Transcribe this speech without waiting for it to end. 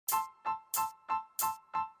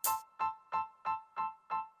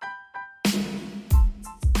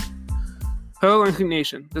Hello, Line Cook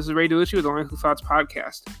Nation. This is Ray DeLucci with the Line Cook Thoughts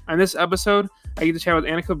podcast. On this episode, I get to chat with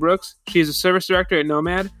Annika Brooks. She is a service director at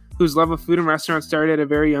Nomad, whose love of food and restaurants started at a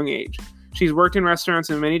very young age. She's worked in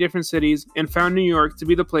restaurants in many different cities and found New York to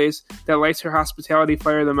be the place that lights her hospitality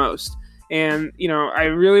fire the most. And, I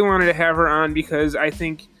really wanted to have her on because I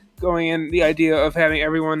think going in, the idea of having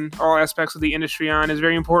everyone, all aspects of the industry on is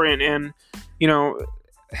very important. And,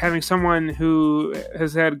 having someone who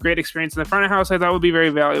has had great experience in the front of house, I thought would be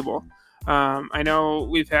very valuable. I know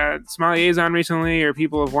we've had sommeliers on recently or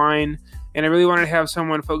people of wine, and I really wanted to have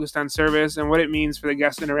someone focused on service and what it means for the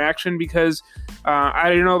guest interaction because I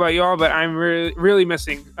don't know about y'all, but I'm really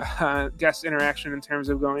missing guest interaction in terms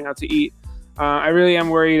of going out to eat. I really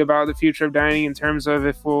am worried about the future of dining in terms of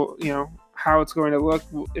if we'll, how it's going to look,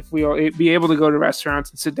 if we'll be able to go to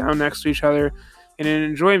restaurants and sit down next to each other and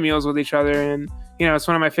enjoy meals with each other. And, it's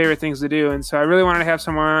one of my favorite things to do. And so I really wanted to have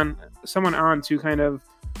someone on to kind of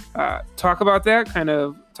talk about that, kind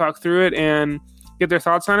of talk through it and get their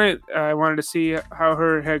thoughts on it. I wanted to see how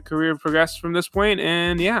her career progressed from this point.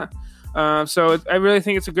 And I really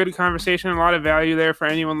think it's a good conversation, a lot of value there for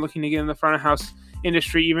anyone looking to get in the front of house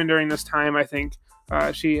industry, even during this time. I think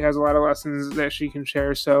she has a lot of lessons that she can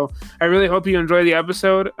share. So I really hope you enjoy the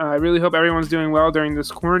episode. I really hope everyone's doing well during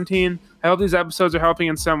this quarantine. I hope these episodes are helping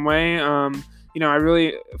in some way. I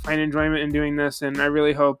really find enjoyment in doing this, and I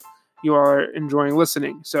really hope you all are enjoying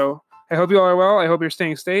listening. So I hope you all are well. I hope you're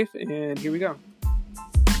staying safe, and here we go.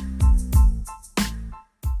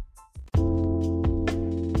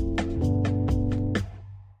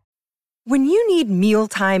 When you need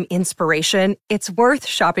mealtime inspiration, it's worth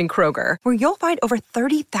shopping Kroger, where you'll find over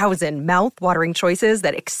 30,000 mouth-watering choices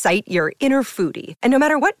that excite your inner foodie. And no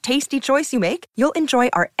matter what tasty choice you make, you'll enjoy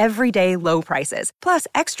our everyday low prices, plus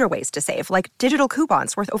extra ways to save, like digital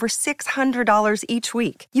coupons worth over $600 each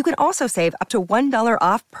week. You can also save up to $1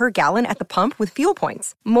 off per gallon at the pump with fuel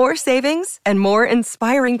points. More savings and more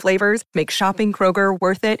inspiring flavors make shopping Kroger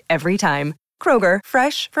worth it every time. Kroger,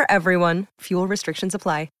 fresh for everyone. Fuel restrictions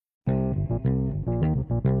apply.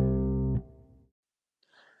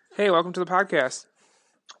 Hey, welcome to the podcast.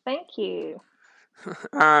 Thank you.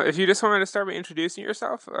 If you just wanted to start by introducing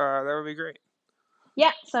yourself, that would be great.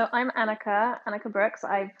 Yeah, so I'm Annika Brooks.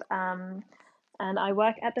 And I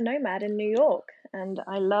work at the Nomad in New York, and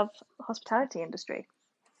I love hospitality industry.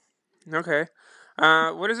 Okay.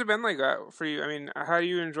 What has it been like for you? I mean, how do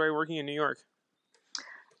you enjoy working in New York?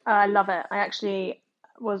 I love it. I actually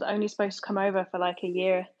was only supposed to come over for like a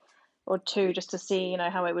year or two just to see,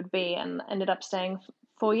 how it would be, and ended up staying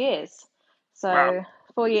 4 years. So Wow.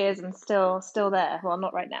 4 years and still there. Well,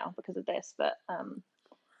 not right now because of this, but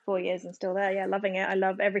 4 years and still there. Yeah, loving it. I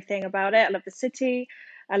love everything about it. I love the city.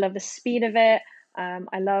 I love the speed of it.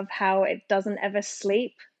 I love how it doesn't ever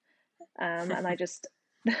sleep. And I just,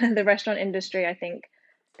 the restaurant industry, I think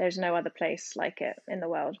there's no other place like it in the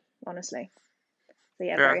world, honestly. So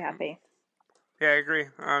yeah, very happy. Yeah, I agree.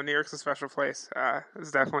 New York's a special place.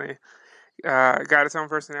 It's definitely got its own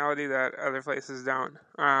personality that other places don't.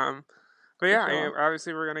 But yeah, Sure.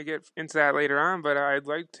 obviously we're going to get into that later on, but I'd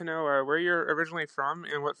like to know where you're originally from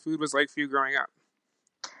and what food was like for you growing up.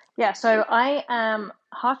 Yeah, so I am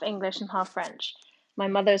half English and half French. My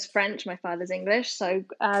mother's French, my father's English. So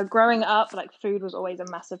growing up, like food was always a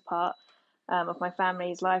massive part of my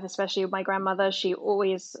family's life, especially with my grandmother. She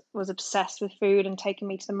always was obsessed with food and taking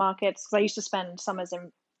me to the markets because I used to spend summers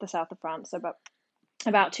in the south of France, so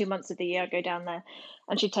about 2 months of the year I'd go down there,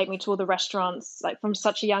 and she'd take me to all the restaurants like from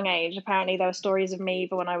such a young age. Apparently there were stories of me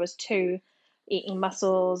even when I was 2 eating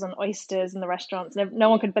mussels and oysters in the restaurants, and no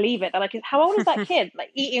one could believe it. They're like, how old is that kid, like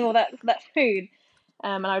eating all that food?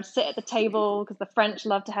 And I would sit at the table because the French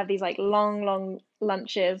love to have these like long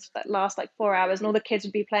lunches that last like 4 hours, and all the kids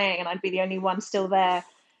would be playing and I'd be the only one still there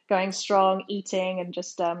going strong, eating, and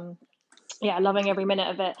just loving every minute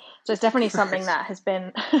of it. So it's definitely something Nice. that has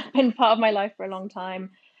been been part of my life for a long time,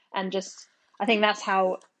 and just I think that's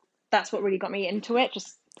what really got me into it.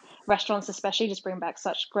 Just restaurants, especially, just bring back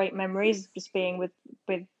such great memories. Just being with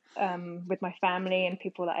my family and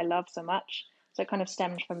people that I love so much. So it kind of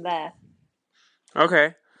stemmed from there.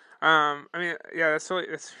 Okay. I mean, yeah, that's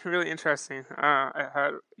really interesting. At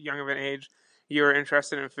how young of an age you were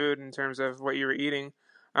interested in food in terms of what you were eating.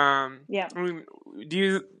 Yeah. I mean, do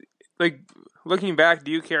you like looking back?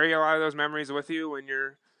 Do you carry a lot of those memories with you when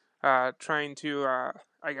you're trying to,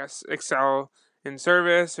 I guess, excel in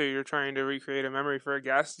service, or you're trying to recreate a memory for a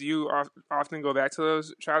guest? Do you often go back to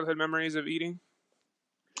those childhood memories of eating?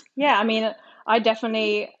 Yeah, I mean, I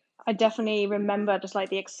definitely remember just like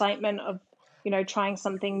the excitement of, trying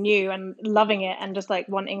something new and loving it and just like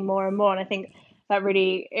wanting more and more. And I think that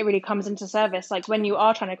really comes into service. Like when you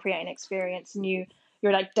are trying to create an experience and you're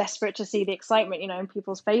like desperate to see the excitement, in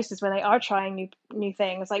people's faces when they are trying new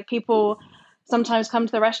things. Like people sometimes come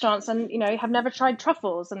to the restaurants and have never tried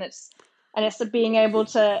truffles, and it's being able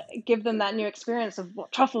to give them that new experience of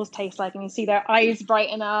what truffles taste like, and you see their eyes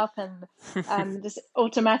brighten up and just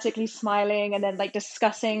automatically smiling, and then like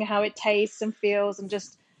discussing how it tastes and feels, and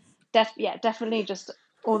just definitely just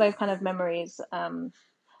all those kind of memories.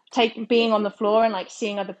 Take Being on the floor and like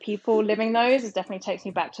seeing other people living those, it definitely takes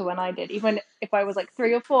me back to when I did. Even if I was like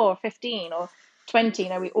 3 or 4 or 15 or 20,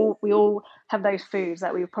 we all have those foods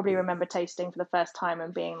that we probably remember tasting for the first time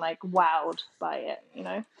and being like wowed by it.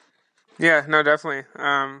 Yeah, no, definitely.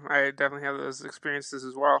 I definitely have those experiences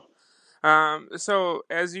as well. So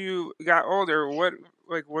as you got older,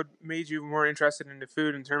 what made you more interested into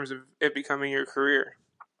food in terms of it becoming your career?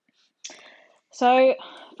 So,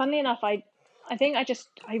 funnily enough, I think I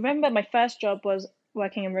remember my first job was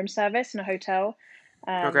working in room service in a hotel,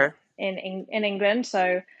 um, Okay. in England.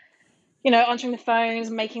 So, answering the phones,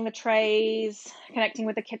 making the trays, connecting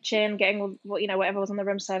with the kitchen, getting whatever was on the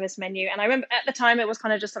room service menu. And I remember at the time it was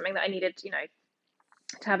kind of just something that I needed, to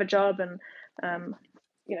have a job and, um,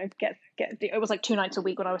 get. It was like 2 nights a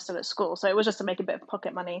week when I was still at school, so it was just to make a bit of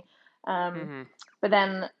pocket money. Um, Mm-hmm. but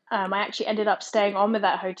then I actually ended up staying on with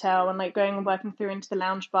that hotel and like going and working through into the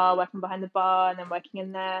lounge bar, working behind the bar, and then working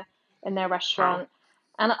in their Wow. restaurant.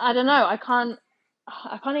 And I don't know, I can't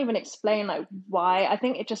even explain like why. I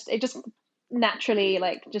think it just naturally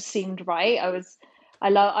like just seemed right.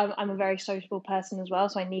 I'm a very sociable person as well,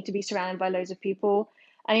 so I need to be surrounded by loads of people.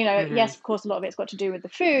 And Mm-hmm. yes, of course, a lot of it's got to do with the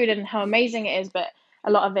food and how amazing it is, but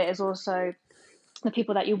a lot of it is also the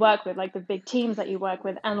people that you work with, like the big teams that you work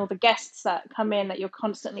with, and all the guests that come in that you're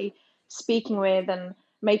constantly speaking with and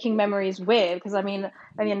making memories with. Because I mean, at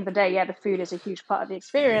the end of the day, yeah, the food is a huge part of the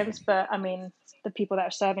experience, but I mean, the people that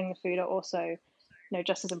are serving the food are also,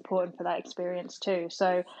 just as important for that experience too.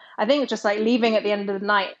 So I think just like leaving at the end of the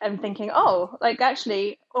night and thinking, oh, like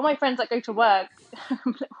actually, all my friends that go to work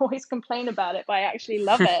always complain about it, but I actually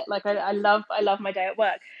love it. Like I love my day at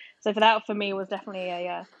work. So for me was definitely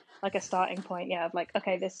a like a starting point, yeah, of like,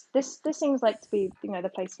 okay, this seems like to be,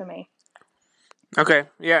 the place for me. Okay.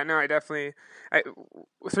 Yeah. No, I definitely. I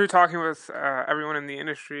through talking with everyone in the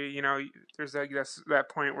industry, there's like that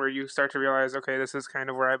point where you start to realize, okay, this is kind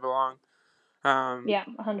of where I belong. Um, Yeah,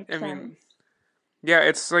 I 100%. mean, yeah,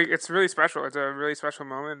 it's really special. It's a really special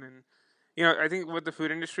moment, and I think with the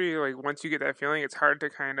food industry, like once you get that feeling, it's hard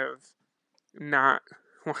to kind of not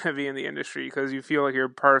want to be in the industry because you feel like you're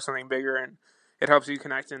part of something bigger, and it helps you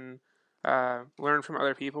connect and learn from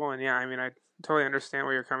other people. And yeah, I mean, I totally understand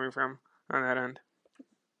where you're coming from on that end.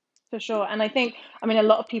 For sure. And I think, I mean, a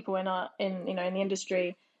lot of people in the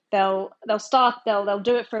industry, they'll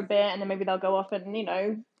do it for a bit, and then maybe they'll go off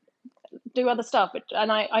and do other stuff.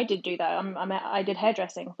 And I did do that. I did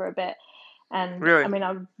hairdressing for a bit, and I Really? mean,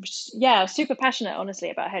 I'm, yeah, super passionate, honestly,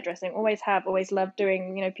 about hairdressing. Always loved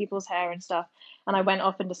doing, people's hair and stuff. And I went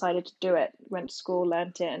off and decided to do it. Went to school,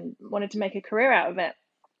 learned it, and wanted to make a career out of it.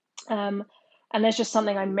 Um, and there's just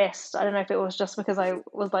something I missed. I don't know if it was just because it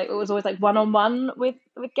was always like one on one with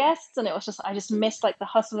guests, and I just missed like the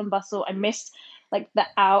hustle and bustle. I missed like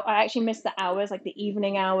I actually missed the hours, like the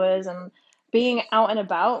evening hours, and being out and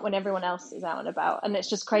about when everyone else is out and about. And it's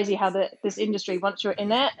just crazy how this industry, once you're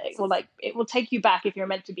in it, it will take you back if you're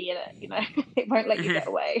meant to be in it. It won't let you Hmm. get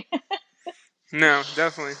away. No,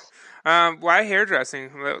 definitely. Why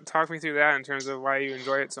hairdressing? Talk me through that in terms of why you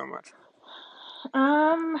enjoy it so much.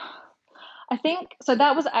 um, I think so.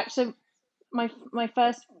 That was actually my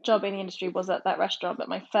first job in the industry was at that restaurant, but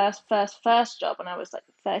my first job when I was like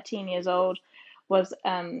 13 years old was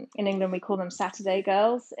in England we call them Saturday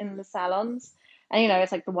girls in the salons, and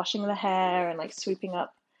it's like the washing of the hair and like sweeping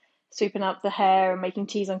up the hair and making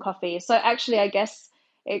teas and coffee. So actually, I guess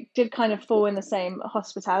it did kind of fall in the same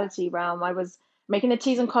hospitality realm. I was making the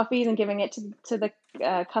teas and coffees and giving it to the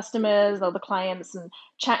customers or the clients and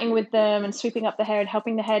chatting with them and sweeping up the hair and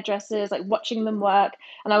helping the hairdressers, like watching them work.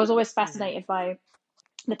 And I was always Hmm. fascinated by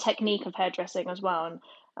the technique of hairdressing as well. And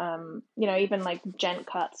even like gent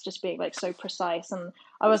cuts just being like so precise. And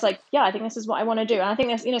I was like, yeah, I think this is what I want to do. And I think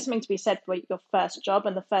there's something to be said for your first job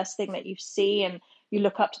and the first thing that you see, and you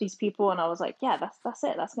look up to these people. And I was like, yeah, that's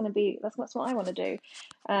it. That's what I want to do.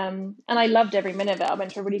 And I loved every minute of it. I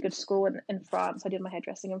went to a really good school in France. I did my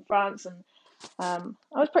hairdressing in France, and I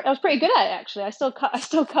was pretty good at it actually. I still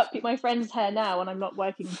cut my friends' hair now when I'm not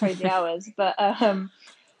working crazy hours. But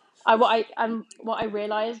what I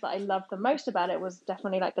realized that I loved the most about it was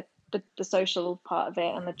definitely like the social part of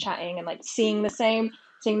it and the chatting and like seeing the same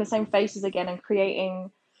faces again and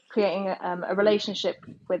creating a relationship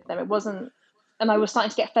with them. It wasn't, and I was starting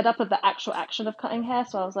to get fed up of the actual action of cutting hair.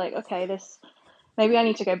 So I was like, okay, this maybe I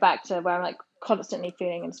need to go back to where I'm like constantly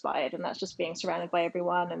feeling inspired, and that's just being surrounded by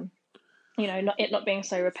everyone, and not being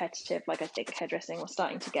so repetitive like I think hairdressing was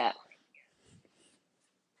starting to get.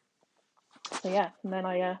 So yeah, and then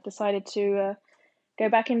I decided to go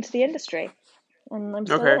back into the industry, and I'm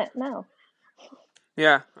still Okay. in it now.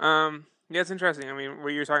 Yeah. Yeah, it's interesting. I mean,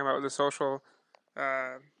 what you're talking about with the social,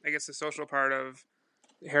 I guess the social part of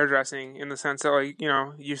hairdressing, in the sense that, like,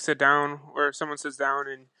 you sit down or someone sits down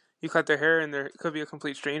and you cut their hair, and there could be a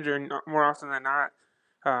complete stranger, and more often than not,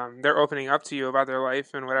 they're opening up to you about their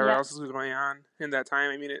life and whatever Yeah. else is going on in that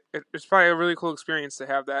time. I mean, it's probably a really cool experience to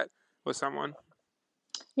have that with someone.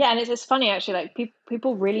 Yeah, and it's funny actually. Like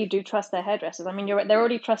people really do trust their hairdressers. I mean, they're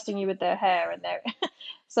already trusting you with their hair, and they're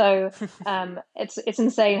so it's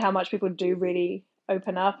insane how much people do really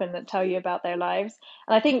open up and tell you about their lives.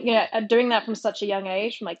 And I think doing that from such a young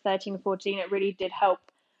age, from like 13, 14, it really did help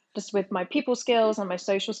just with my people skills and my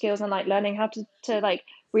social skills, and like learning how to like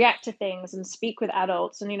react to things and speak with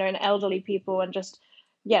adults and and elderly people, and just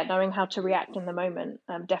knowing how to react in the moment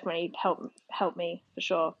definitely helped me for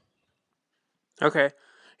sure. Okay.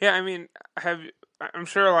 Yeah, I mean, I'm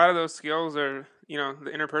sure a lot of those skills are,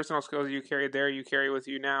 the interpersonal skills you carried there, you carry with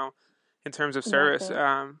you now in terms of service.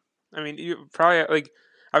 Exactly. I mean, you probably, like,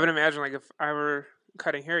 I would imagine, like, if I were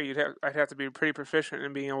cutting hair, I'd have to be pretty proficient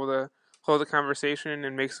in being able to hold a conversation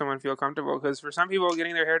and make someone feel comfortable. Because for some people,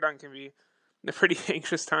 getting their hair done can be a pretty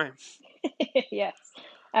anxious time. Yes,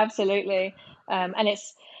 absolutely. And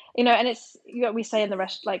it's, and it's, we say in the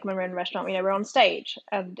rest, like when we're in a restaurant, we're on stage,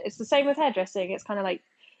 and it's the same with hairdressing. It's kind of like,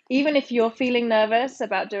 even if you're feeling nervous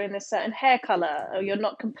about doing this certain hair color, or you're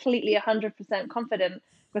not completely 100% confident,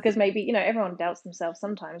 because maybe, everyone doubts themselves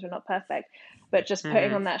sometimes, we're not perfect, but just putting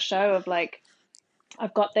Hmm. on that show of like,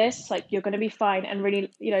 I've got this, like, you're going to be fine. And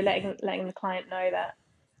really, letting the client know that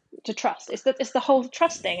to trust. It's the whole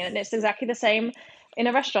trust thing, and it's exactly the same in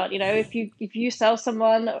a restaurant. If you sell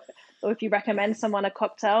someone, or if you recommend someone a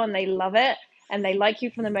cocktail and they love it and they like you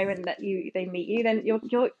from the moment that they meet you, then you're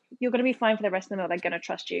going to be fine for the rest of the meal. They're going to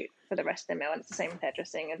trust you for the rest of the meal, and it's the same with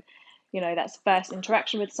hairdressing. And that's first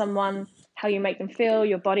interaction with someone, how you make them feel,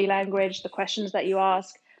 your body language, the questions that you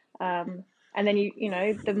ask. And then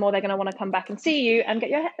the more they're going to want to come back and see you and get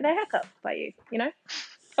their haircut by you.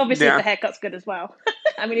 Obviously, if the Yeah. haircut's good as well.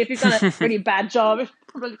 I mean, if you've done a really bad job, it's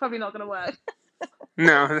probably not going to work.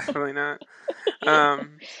 No, definitely not.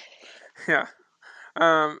 Um, yeah.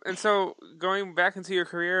 And so going back into your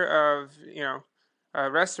career of,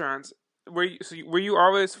 restaurants, were you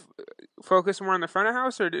always focused more on the front of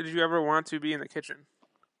house, or did you ever want to be in the kitchen?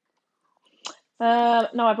 No,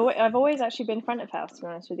 I've always actually been front of house, to be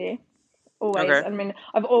honest with you. Always. Okay. I mean,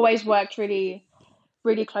 I've always worked really,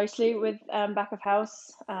 really closely with back of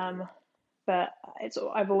house. But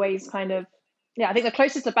I've always kind of, yeah, I think the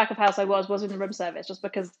closest to back of house I was in the room service, just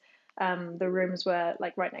because the rooms were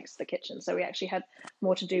like right next to the kitchen, so we actually had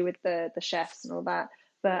more to do with the chefs and all that.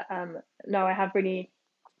 But no,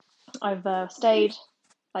 I've stayed,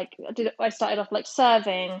 like I started off like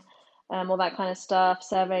serving, all that kind of stuff,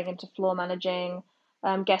 serving into floor managing,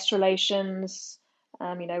 guest relations,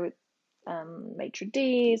 with maitre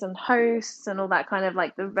d's and hosts and all that, kind of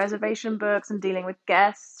like the reservation books and dealing with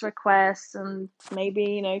guests requests, and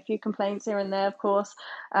maybe a few complaints here and there, of course.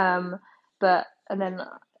 But and then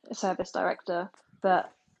service director.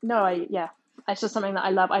 But no, it's just something that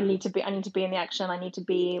I love. I need to be in the action. I need to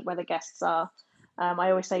be where the guests are.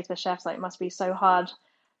 I always say to the chefs, like, it must be so hard,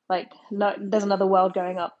 like, no, there's another world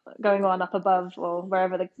going on up above, or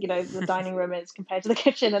wherever the dining room is compared to the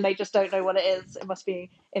kitchen, and they just don't know what it is. It must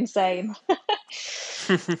be insane.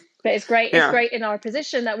 But it's Yeah. great in our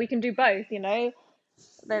position that we can do both.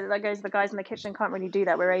 The guys in the kitchen can't really do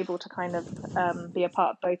that. We're able to kind of be a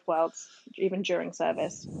part of both worlds, even during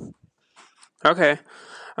service. Okay.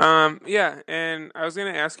 Yeah, and I was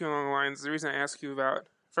gonna ask you along the lines. The reason I ask you about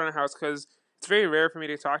front of house, because it's very rare for me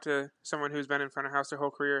to talk to someone who's been in front of house their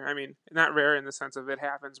whole career. I mean, not rare in the sense of it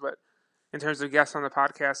happens, but in terms of guests on the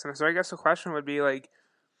podcast. And so I guess the question would be, like,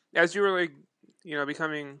 as you were, like,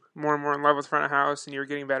 becoming more and more in love with front of house, and you were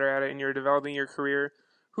getting better at it, and you were developing your career,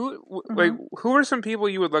 Hmm. who are some people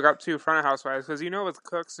you would look up to front of house wise? Because with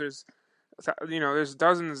cooks, there's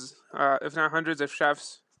dozens, if not hundreds, of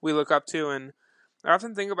chefs we look up to, and I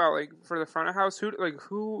often think about, like, for the front of house,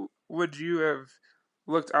 who would you have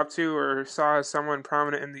looked up to or saw as someone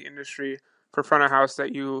prominent in the industry for front of house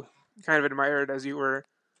that you kind of admired as you were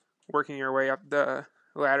working your way up the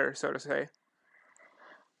ladder, so to say?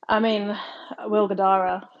 I mean, Will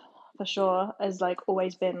Gadara for sure has like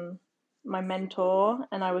always been. my mentor,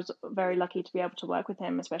 and I was very lucky to be able to work with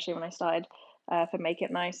him, especially when I started for Make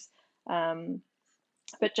It Nice.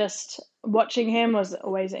 But just watching him was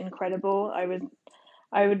always incredible.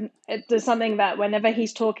 There's something that whenever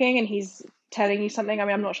he's talking and he's telling you something, I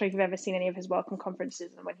mean, I'm not sure if you've ever seen any of his welcome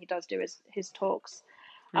conferences, and when he does do his talks,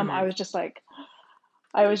 Mm-hmm.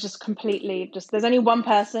 I was just completely just, there's only one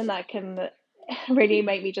person that can really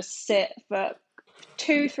make me just sit for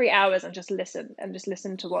 2-3 hours and just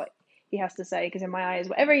listen to what he has to say. Because in my eyes,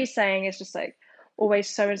 whatever he's saying is just like always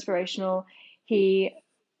so inspirational. The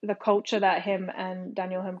culture that him and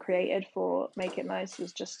Daniel Hum created for Make It Nice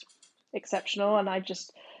was just exceptional. And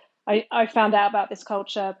I found out about this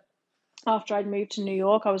culture after I'd moved to New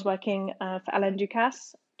York. I was working for Alain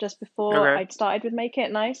Ducasse just before Okay. I'd started with Make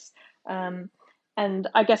It Nice. And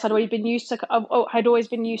I guess I'd always been used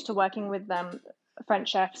to working with French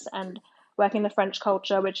chefs and working the French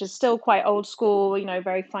culture, which is still quite old school,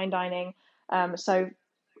 very fine dining. So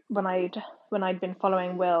when I'd been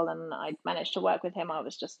following Will and I'd managed to work with him, I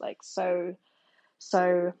was just like so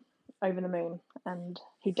over the moon. And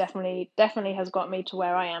he definitely has got me to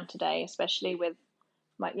where I am today, especially with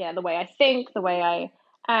the way I think, the way I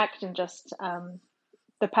act, and just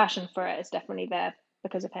the passion for it is definitely there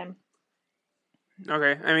because of him.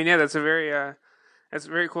 Okay. I mean, yeah, that's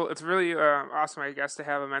very cool. It's really awesome, I guess, to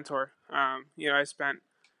have a mentor. I spent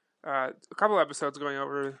a couple episodes going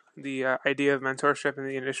over the idea of mentorship in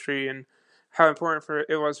the industry and how important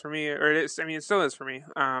it was for me, or it is. I mean, it still is for me.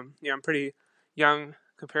 I'm pretty young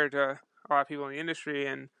compared to a lot of people in the industry,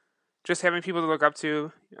 and just having people to look up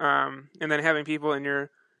to, and then having people in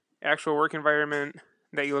your actual work environment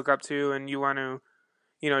that you look up to and you want to,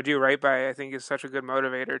 do right by, I think is such a good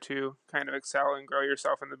motivator to kind of excel and grow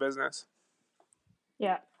yourself in the business.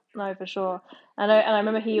 Yeah, no, for sure. And I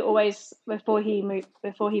remember he always, before he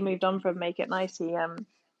moved on from Make It Nice,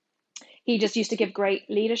 he just used to give great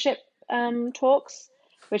leadership talks,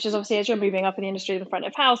 which is obviously, as you're moving up in the industry in the front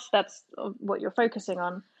of house, that's what you're focusing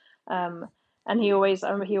on. Um, and I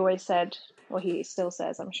remember he always said, or he still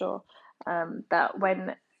says, I'm sure,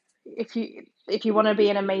 that if you want to be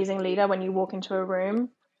an amazing leader, when you walk into a room,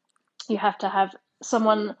 you have to have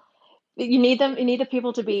someone. You need the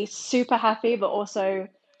people to be super happy, but also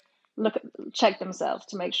look check themselves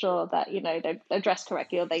to make sure that they're dressed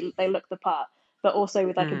correctly, or they look the part, but also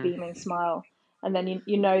with like a Hmm. beaming smile, and then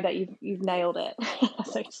you know that you've nailed it,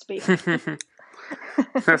 so to speak.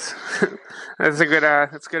 that's that's good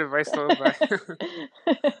advice to live by.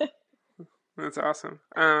 That's awesome.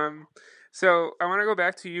 So I want to go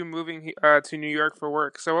back to you moving to New York for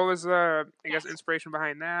work. So what was the, I guess, Yes. inspiration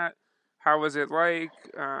behind that? How was it like?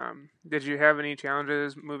 Did you have any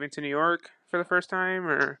challenges moving to New York for the first time,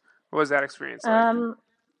 or what was that experience like? um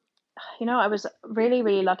I was really,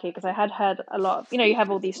 really lucky because I had heard a lot of, you have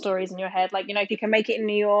all these stories in your head, like, if you can make it in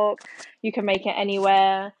New York, you can make it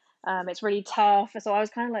anywhere. It's really tough. So I was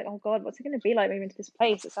kind of like, oh God, what's it going to be like moving to this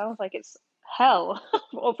place? It sounds like it's hell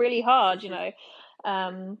or really hard.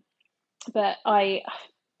 Um, but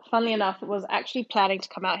funnily enough, was actually planning to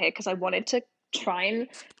come out here because I wanted to try and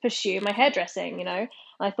pursue my hairdressing. And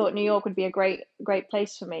I thought New York would be a great, great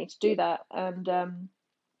place for me to do that. And,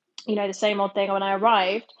 the same old thing when I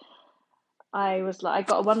arrived. I was like, I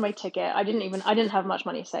got a one-way ticket. I didn't have much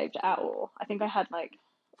money saved at all. I think I had like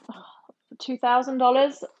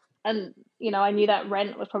 $2,000, and I knew that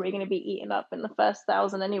rent was probably going to be eaten up in the first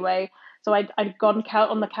thousand anyway. So I'd gone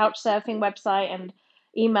on the couch surfing website and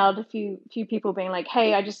emailed a few people being like,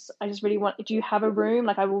 hey, I just really want. Do you have a room?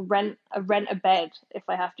 Like, I will rent a bed if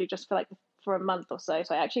I have to, just for a month or so.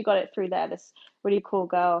 So I actually got it through there. This really cool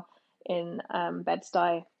girl in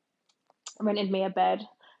Bed-Stuy rented me a bed.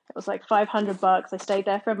 It was like $500. I stayed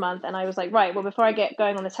there for a month, and I was like, right, well, before I get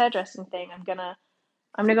going on this hairdressing thing, I'm gonna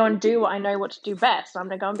go and do what I know what to do best. I'm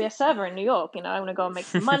gonna go and be a server in New York. I'm gonna go and make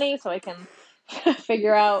some money so I can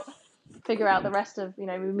figure out the rest of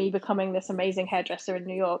me becoming this amazing hairdresser in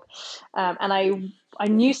New York. And I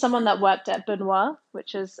knew someone that worked at Benoit,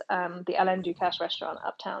 which is the Alain Ducasse restaurant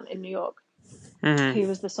uptown in New York. Hmm. Who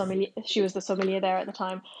was the sommelier? She was the sommelier there at the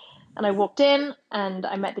time. And I walked in and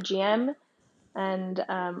I met the GM,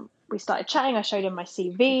 and we started chatting. I showed him my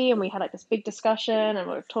CV, and we had like this big discussion, and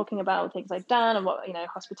we were talking about things I'd done and what,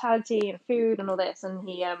 hospitality and food and all this. And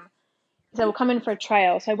he said, "We'll come in for a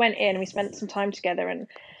trial." So I went in and we spent some time together, and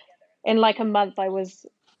in like a month, I was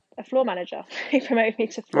a floor manager. He promoted me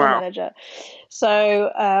to floor Wow. manager.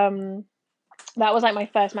 So that was like my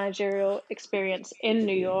first managerial experience in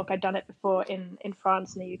New York. I'd done it before in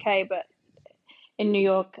France and the UK, but in New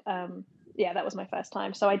York, yeah, that was my first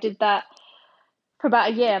time. So I did that for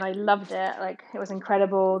about a year, and I loved it. Like, it was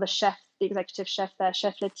incredible. the executive chef there,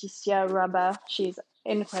 Chef Laetitia Rubber. She's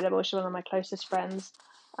incredible. She's one of my closest friends.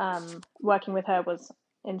 Working with her was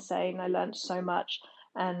insane. I learned so much,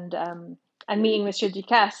 and meeting Monsieur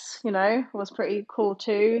Ducasse, was pretty cool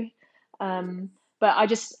too. But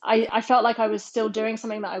I felt like I was still doing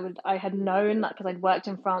something that I had known, that because I'd worked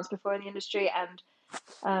in France before in the industry, and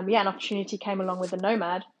an opportunity came along with the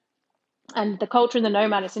Nomad. And the culture in the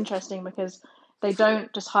Nomad is interesting because they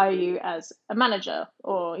don't just hire you as a manager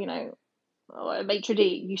or or a maitre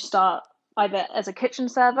d'. You start either as a kitchen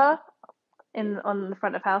server on the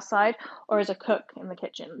front of house side, or as a cook in the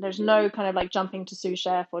kitchen. There's no kind of like jumping to sous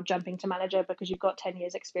chef or jumping to manager because you've got 10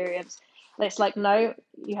 years experience. It's like, no,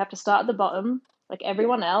 you have to start at the bottom like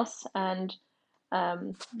everyone else, and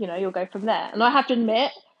you'll go from there. And I have to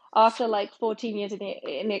admit, after like 14 years in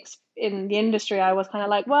the industry, I was kind of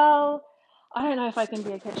like, well, I don't know if I can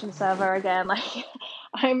be a kitchen server again. Like,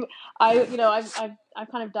 I've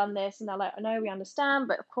kind of done this, and they're like, I know, we understand,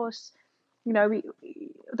 but of course,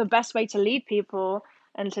 the best way to lead people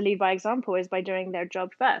and to lead by example is by doing their job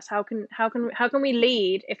first. How can we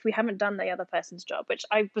lead if we haven't done the other person's job? Which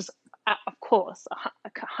I was, of course,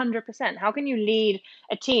 100%. How can you lead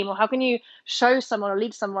a team, or how can you show someone or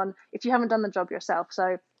lead someone if you haven't done the job yourself?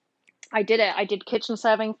 So I did it. I did kitchen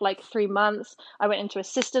serving for like 3 months. I went into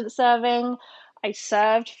assistant serving. I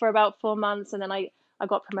served for about 4 months, and then I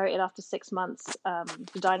got promoted after 6 months,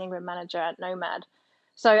 to dining room manager at Nomad.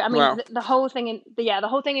 So I mean, Wow. the whole thing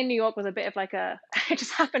in New York was a bit of like it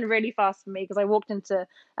just happened really fast for me, because I walked into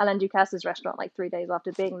Alain Ducasse's restaurant like 3 days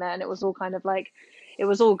after being there, and it was all kind of like, it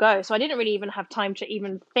was all go. So I didn't really even have time to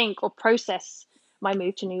even think or process my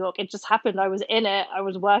move to New York. It just happened. I was in it. I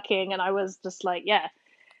was working, and I was just like,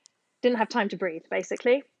 didn't have time to breathe,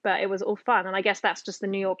 basically. But it was all fun, and I guess that's just the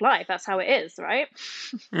New York life. That's how it is, right?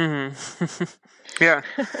 Mm-hmm. Yeah.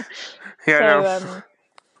 Yeah. So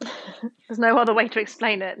there's no other way to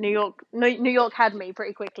explain it. New York had me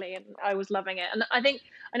pretty quickly, and I was loving it. And I think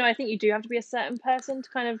you do have to be a certain person to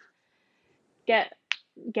kind of get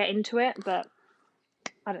into it, but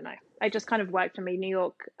I don't know. It just kind of worked for me. New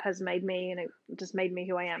York has made me, and it just made me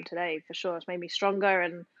who I am today, for sure. It's made me stronger,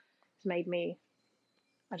 and it's made me,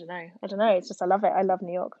 I don't know. It's just, I love it. I love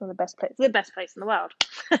New York. It's the best place. It's the best place in the world,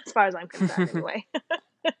 as far as I'm concerned, anyway.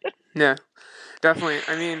 Yeah, definitely.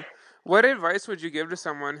 I mean, what advice would you give to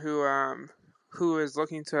someone who is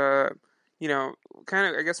looking to, kind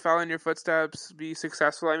of, I guess, follow in your footsteps, be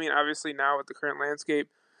successful? I mean, obviously now with the current landscape,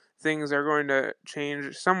 things are going to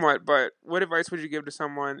change somewhat, but what advice would you give to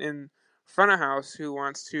someone in front of house who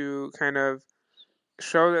wants to kind of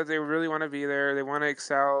show that they really want to be there, they want to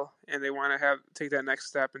excel, and they want to take that next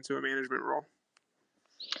step into a management role?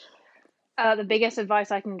 The biggest advice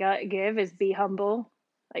I can give is be humble.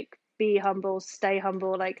 Like, be humble, stay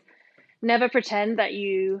humble. Like, never pretend that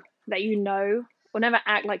you know, or never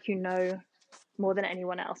act like you know more than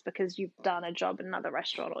anyone else because you've done a job in another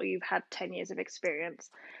restaurant or you've had 10 years of experience.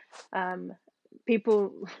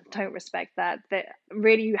 People don't respect that. That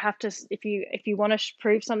really, you have to, if you want to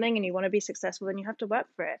prove something and you want to be successful, then you have to work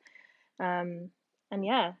for it. And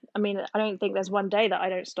yeah, I mean, I don't think there's one day that I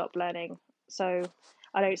don't stop learning. So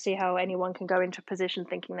I don't see how anyone can go into a position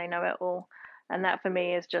thinking they know it all. And that for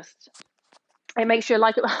me is just, it makes you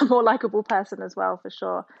a more likable person as well, for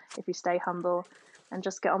sure, if you stay humble and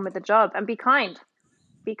just get on with the job and be kind.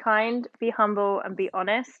 Be kind, be humble, and be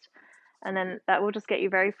honest. And then that will just get you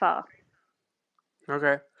very far.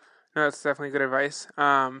 Okay. No, that's definitely good advice.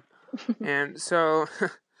 And so,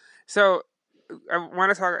 so I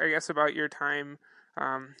want to talk, I guess, about your time.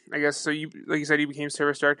 I guess, so you, like you said, you became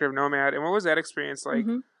service director of Nomad, and what was that experience like?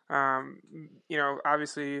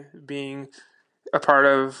 Obviously being a part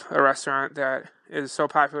of a restaurant that is so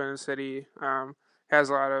popular in the city, has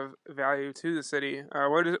a lot of value to the city.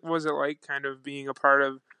 Was it like, kind of being a part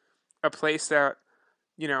of a place that,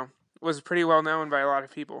 was pretty well known by a lot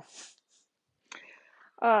of people?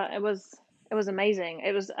 It was amazing.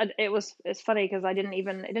 It's funny because it didn't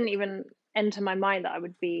even enter my mind that I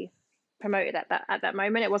would be promoted at that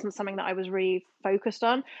moment. It wasn't something that I was really focused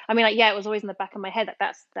on. I mean, like, yeah, it was always in the back of my head that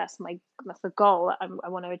that's the goal that I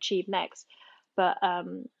want to achieve next. But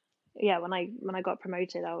yeah, when I got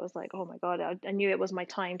promoted, I was like, oh my God, I knew it was my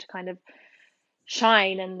time to kind of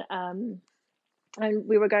shine. And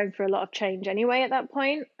we were going through a lot of change anyway at that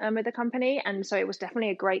point, with the company, and so it was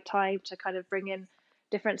definitely a great time to kind of bring in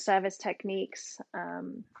different service techniques,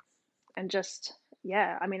 and just,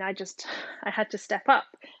 yeah, I mean, I had to step up,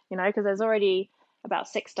 because there's already about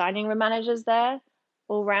 6 dining room managers there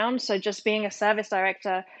all round. So just being a service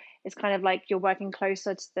director is kind of like you're working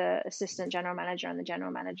closer to the assistant general manager and the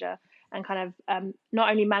general manager, and kind of not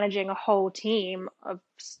only managing a whole team of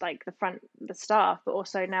like the staff, but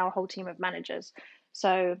also now a whole team of managers.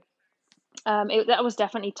 So that was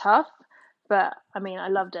definitely tough, but I mean, I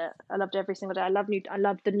loved it. I loved every single day. I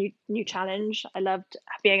loved the new challenge. I loved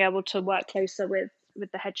being able to work closer with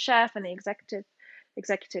the head chef and the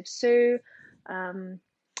executive Sue. And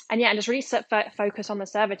yeah, and just really focus on the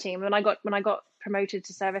server team. When I got promoted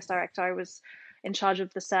to service director, I was in charge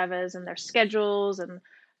of the servers and their schedules, and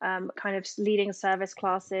kind of leading service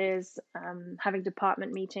classes, having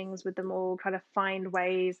department meetings with them all, trying to find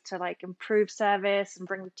ways to like improve service and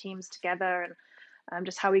bring the teams together, and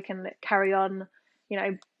just how we can carry on,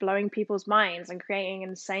 blowing people's minds and creating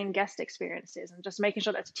insane guest experiences, and just making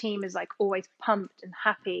sure that the team is like always pumped and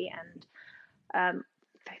happy, and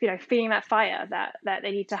feeding that fire that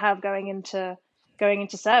they need to have going into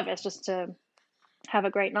service, just to have a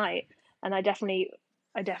great night. And I definitely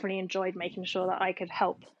enjoyed making sure that I could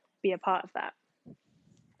help be a part of that.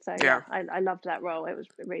 So yeah, Yeah. I loved that role. It was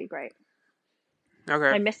really great.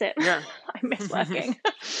 Okay. I miss it. Yeah. I miss working.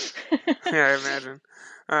 Yeah, I imagine.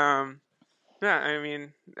 Um, yeah, I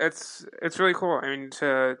mean, it's really cool. I mean,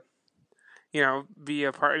 to be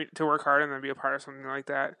a part, to work hard and then be a part of something like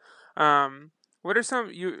that. What are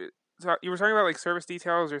some you were talking about like service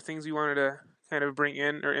details or things you wanted to kind of bring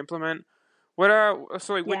in or implement? So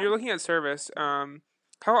like when Yeah. you're looking at service,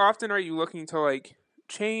 how often are you looking to like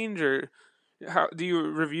change, or how do you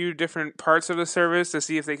review different parts of the service to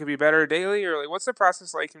see if they could be better daily, or like what's the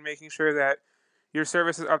process like in making sure that your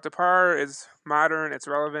service is up to par, is modern, it's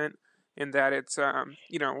relevant, and that it's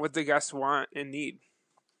what the guests want and need?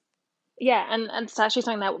 Yeah, and it's actually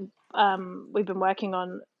something that we've been working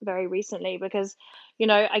on very recently, because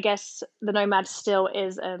I guess the Nomad still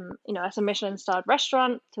is it's a Michelin starred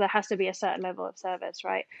restaurant, so there has to be a certain level of service,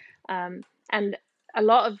 right? And a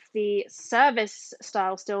lot of the service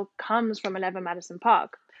style still comes from 11 Madison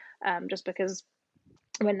Park, just because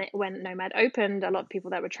when Nomad opened, a lot of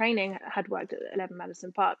people that were training had worked at 11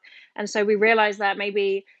 Madison Park, and so we realized that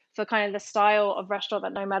maybe for kind of the style of restaurant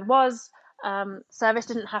that Nomad was, service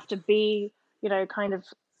didn't have to be, kind of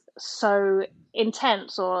so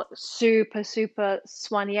intense or super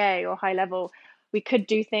soigné or high level. We could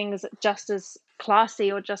do things just as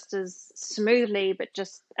classy or just as smoothly, but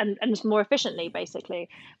and just more efficiently, basically.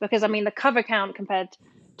 Because I mean, the cover count compared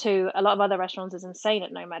to a lot of other restaurants is insane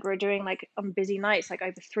at Nomad. We're doing like on busy nights, like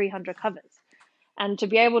over 300 covers. And to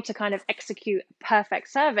be able to kind of execute perfect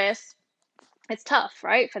service, it's tough,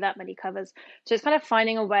 right, for that many covers. So it's kind of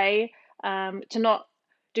finding a way to not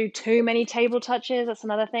do too many table touches. That's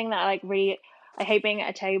another thing that I like really, I hate being at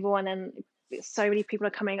a table and then so many people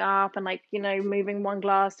are coming up and like, moving one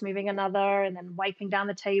glass to moving another, and then wiping down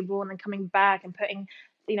the table and then coming back and putting,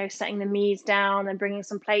 setting the meats down and bringing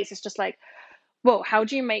some plates. It's just like, whoa, how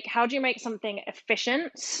do you make something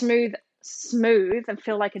efficient, smooth and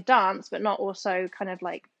feel like a dance, but not also kind of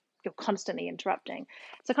like you're constantly interrupting.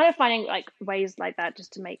 So kind of finding like ways like that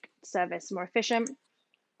just to make service more efficient.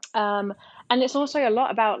 And it's also a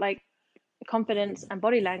lot about like confidence and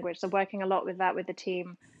body language. So working a lot with that with the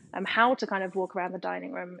team, how to kind of walk around the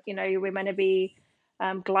dining room. We're meant to be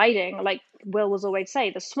gliding, like Will was always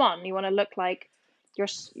say, the swan. You want to look like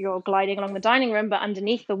you're gliding along the dining room, but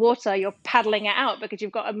underneath the water, you're paddling it out because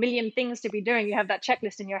you've got a million things to be doing. You have that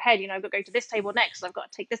checklist in your head. I've got to go to this table next. I've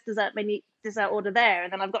got to take this dessert order there,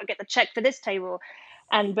 and then I've got to get the check for this table,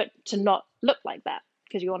 but to not look like that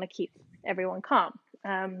because you want to keep everyone calm.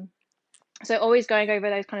 So always going over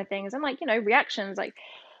those kind of things, and like reactions, like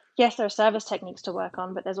yes, there are service techniques to work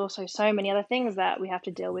on, but there's also so many other things that we have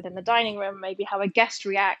to deal with in the dining room. Maybe how a guest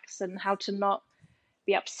reacts and how to not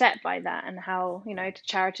be upset by that, and how to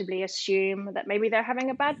charitably assume that maybe they're having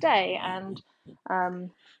a bad day, and um,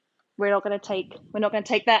 we're not going to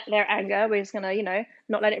take that their anger. We're just going to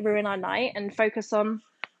not let it ruin our night and focus on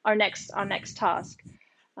our next task.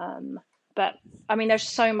 um, but I mean, there's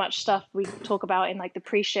so much stuff we talk about in like the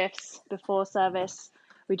pre-shifts before service.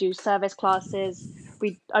 We do service classes.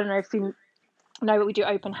 I don't know if you know, but we do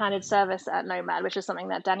open-handed service at Nomad, which is something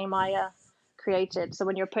that Danny Meyer created. So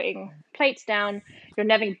when you're putting plates down, you're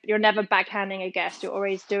never backhanding a guest. You're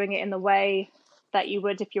always doing it in the way that you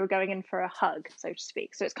would if you were going in for a hug, so to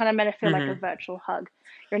speak. So it's kind of meant to feel like a Mm-hmm. virtual hug.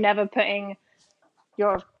 You're never putting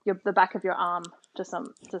your the back of your arm to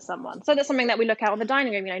someone. So that's something that we look at on the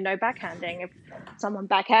dining room. No backhanding. If someone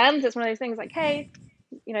backhands, it's one of those things like, hey,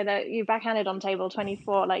 that you backhanded on table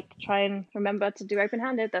 24, like try and remember to do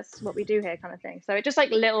open-handed. That's what we do here, kind of thing. So it's just like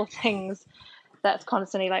little things that's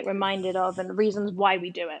constantly like reminded of, and reasons why we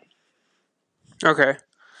do it. Okay.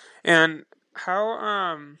 And how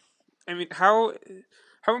I mean how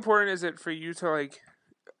important is it for you to like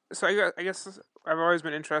so I guess I've always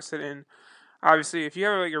been interested in, obviously, if you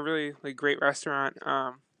have like a really like great restaurant,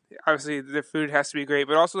 obviously the food has to be great,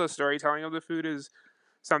 but also the storytelling of the food is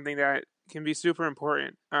something that can be super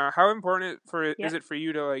important. How important is Yep. it for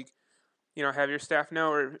you to like, have your staff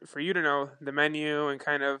know, or for you to know the menu and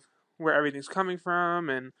kind of where everything's coming from,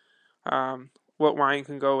 and what wine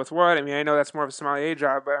can go with what? I mean, I know that's more of a sommelier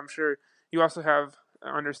job, but I'm sure you also have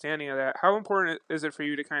an understanding of that. How important is it for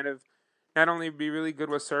you to kind of not only be really good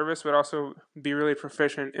with service, but also be really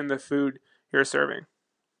proficient in the food you're serving?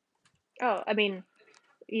 Oh, I mean,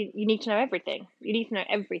 you need to know everything. You need to know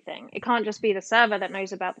everything. It can't just be the server that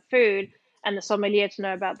knows about the food and the sommelier to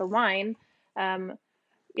know about the wine. Um,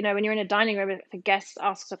 when you're in a dining room, if a guest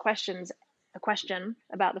asks a question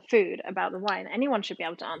about the food, about the wine, anyone should be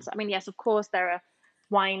able to answer. I mean, yes, of course, there are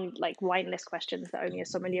wine list questions that only a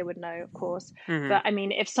sommelier would know, of course. Hmm. But I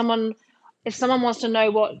mean, if someone wants to know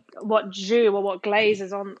what jus or what glaze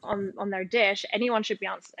is on their dish, anyone should be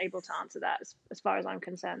able to answer that, as far as I'm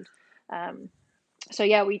concerned. Um, so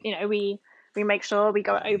yeah, we make sure we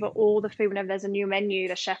go over all the food. Whenever there's a new menu,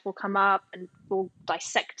 the chef will come up and we'll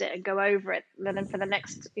dissect it and go over it. And then for the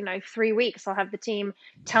next 3 weeks, I'll have the team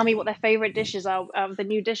tell me what their favorite dishes are of the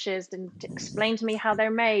new dishes, and to explain to me how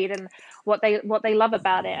they're made and what they love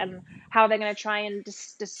about it, and how they're going to try and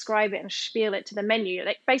describe it and spiel it to the menu.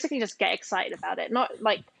 Like, basically just get excited about it, not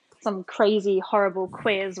like some crazy horrible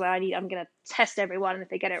quiz where I'm going to test everyone, and if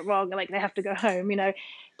they get it wrong, like, they have to go home.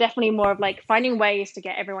 Definitely more of like finding ways to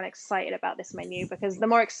get everyone excited about this menu, because the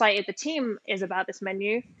more excited the team is about this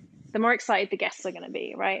menu, the more excited the guests are going to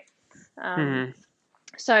be, right? um, Hmm.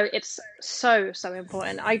 so it's so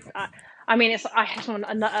important. I mean, it's I have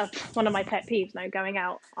one of my pet peeves, going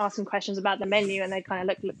out asking questions about the menu, and they kind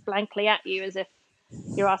of look blankly at you as if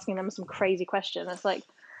you're asking them some crazy question. It's like,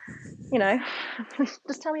 you know,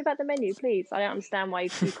 just tell me about the menu, please. I don't understand why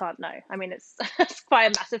you can't know. I mean, it's it's quite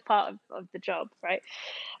a massive part of the job, right?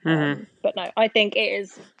 Hmm. But no, I think it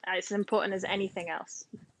is as important as anything else.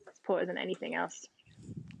 It's important than anything else.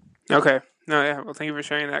 Okay. No, yeah. Well, thank you for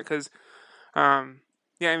sharing that, because, um,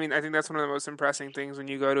 yeah, I mean, I think that's one of the most impressive things when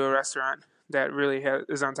you go to a restaurant that really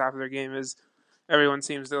is on top of their game is everyone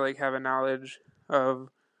seems to like have a knowledge of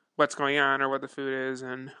what's going on or what the food is,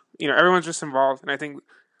 and everyone's just involved. And I think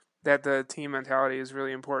that the team mentality is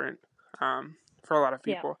really important, for a lot of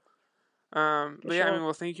Yeah, people. for But yeah, I sure. mean,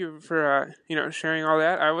 well, thank you for sharing all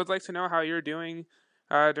that. I would like to know how you're doing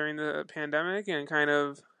during the pandemic, and kind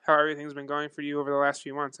of how everything's been going for you over the last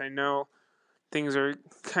few months. I know things are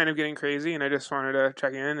kind of getting crazy, and I just wanted to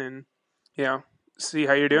check in and you know see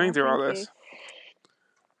how you're doing Oh, through all thank you. this.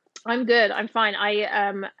 I'm good. I'm fine.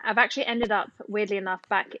 I've actually ended up, weirdly enough,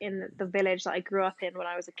 back in the village that I grew up in when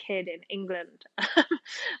I was a kid in England.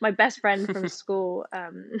 My best friend from school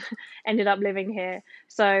ended up living here,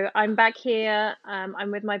 so I'm back here.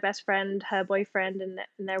 I'm with my best friend, her boyfriend, and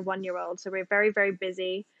their 1 year old. So we're very, very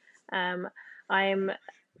busy. Um, I'm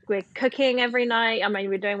we're cooking every night. I mean,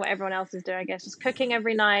 we're doing what everyone else is doing, I guess, just cooking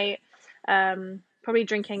every night. Probably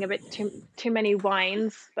drinking a bit too many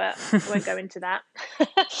wines, but I won't go into that.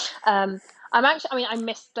 um, I'm actually, I mean, I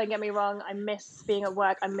miss, don't get me wrong, I miss being at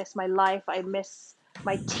work. I miss my life. I miss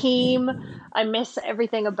my team. I miss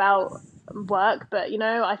everything about work. But,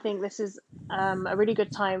 I think this is a really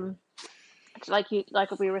good time to,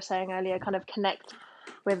 like we were saying earlier, kind of connect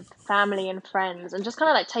with family and friends, and just kind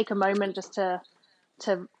of like take a moment to,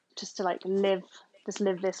 to like live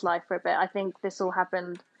this life for a bit. I think this all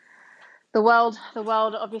happened. The world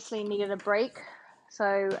obviously needed a break.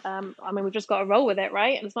 So, I mean, we've just got to roll with it,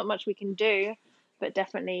 right? And there's not much we can do, but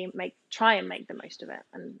definitely try and make the most of it,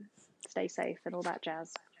 and stay safe and all that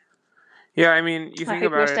jazz. Yeah, I mean, you I think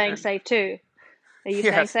hope you're about it, staying and safe too. Are you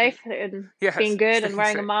staying yes, safe and being yes, good and staying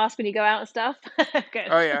wearing a safe. mask when you go out and stuff? Good.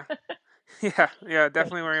 Oh yeah, yeah, yeah, Good.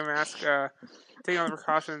 definitely wearing a mask, taking all the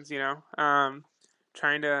precautions,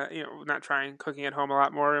 trying to, not trying, cooking at home a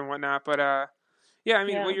lot more and whatnot. But yeah, I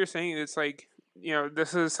mean, what Yeah. you're saying, it's like,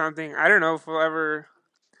 this is something I don't know if we'll ever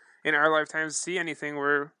in our lifetimes see anything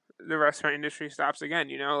where the restaurant industry stops again.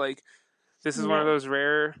 Like this is one of Yeah. those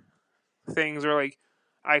rare things where like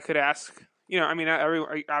I could ask. I mean, not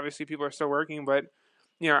obviously people are still working, but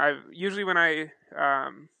I usually when I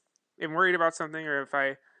am worried about something, or if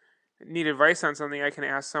I need advice on something, I can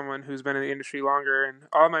ask someone who's been in the industry longer. And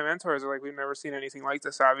all of my mentors are like, we've never seen anything like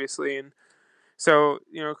this, obviously. And so,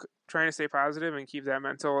 trying to stay positive and keep that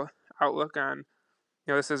mental outlook on,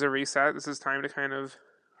 this is a reset. This is time to kind of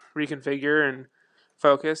reconfigure and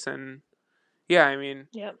focus. And yeah, I mean,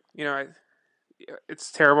 Yep. you know, I,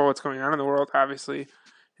 it's terrible what's going on in the world, obviously,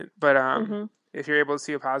 but Mhm. if you're able to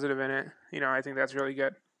see a positive in it, I think that's really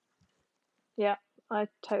good. Yeah. I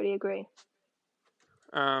totally agree.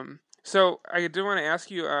 So I do want to ask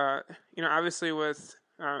you, obviously with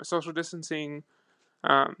social distancing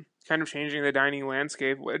kind of changing the dining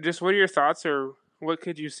landscape, just what are your thoughts, or what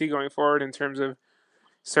could you see going forward in terms of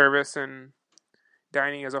service and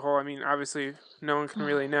dining as a whole? I mean, obviously, no one can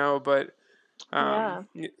really know, but Yeah,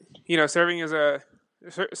 serving as a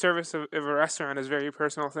service of a restaurant is a very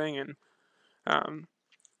personal thing, and I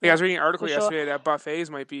yeah, was reading an article for sure. yesterday that buffets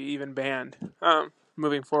might be even banned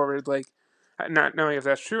moving forward. Like, not knowing if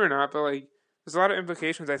that's true or not, but like, there's a lot of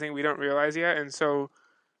implications I think we don't realize yet. And so,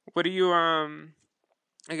 what do you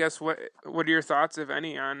I guess what are your thoughts, if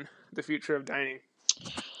any, on the future of dining?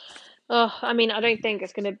 Oh, I mean, I don't think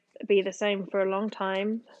it's going to be the same for a long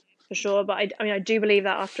time, for sure. But I mean, I do believe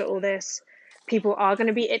that after all this, people are going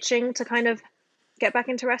to be itching to kind of get back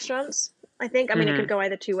into restaurants. I think. I mean, it could Hmm. go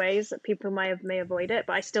either two ways. That people may avoid it,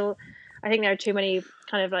 but I think there are too many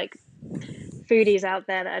kind of like foodies out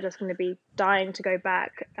there that are just going to be dying to go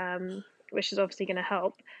back, which is obviously going to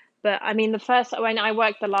help. But I mean, the first when I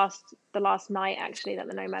worked the last night actually that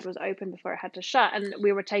the Nomad was open before it had to shut, and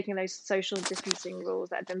we were taking those social distancing rules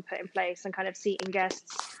that had been put in place and kind of seating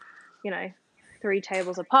guests, you know, three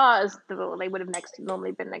tables apart as they would have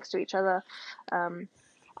normally been next to each other. Um,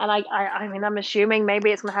 and I mean, I'm assuming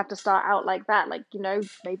maybe it's gonna have to start out like that, like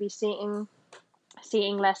maybe seating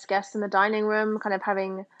less guests in the dining room, kind of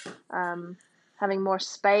having more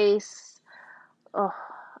space. Oh,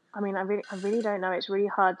 I mean, I really don't know. It's really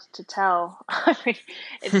hard to tell.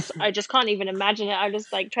 I just can't even imagine it. I'm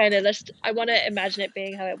just like trying to I want to imagine it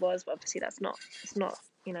being how it was, but obviously it's not,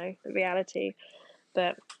 the reality.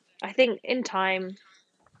 But I think in time,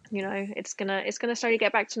 it's gonna start to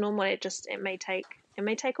get back to normal. It may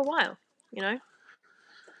take a while, you know,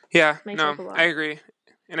 Yeah, may no, take a I while. agree.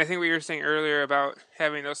 And I think what you were saying earlier about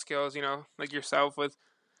having those skills, like yourself with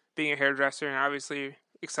being a hairdresser and obviously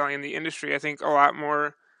excelling in the industry, I think a lot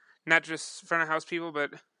more, not just front of house people,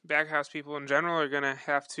 but back house people in general are going to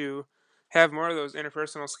have to have more of those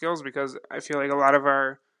interpersonal skills, because I feel like a lot of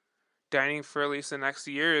our dining for at least the next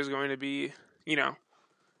year is going to be, you know,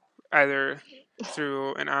 either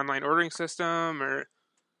through an online ordering system or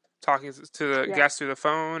talking to the Yeah. guests through the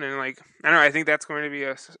phone. And like, I don't know, I think that's going to be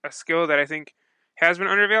a skill that I think has been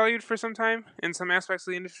undervalued for some time in some aspects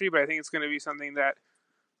of the industry, but I think it's going to be something that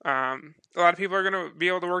a lot of people are going to be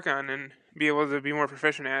able to work on and be able to be more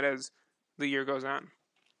proficient at as the year goes on.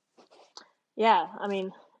 Yeah. I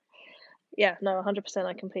mean, yeah, no, 100%.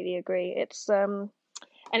 I completely agree. And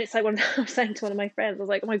it's like when I was saying to one of my friends, I was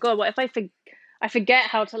like, "Oh my God, what if I forget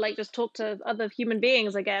how to like just talk to other human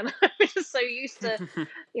beings again? I'm just so used to,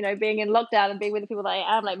 being in lockdown and being with the people that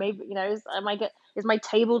I am. Like maybe, is my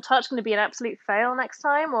table touch going to be an absolute fail next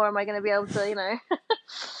time, or am I going to be able to,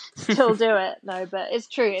 still do it? No, but it's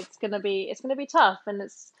true. It's gonna be tough, and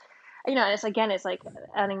it's like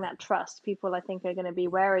earning that trust. People, I think, are going to be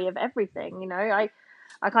wary of everything.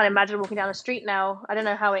 I can't imagine walking down the street now. I don't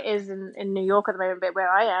know how it is in New York at the moment, but where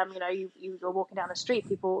I am, you're walking down the street,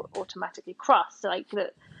 people automatically cross. So, like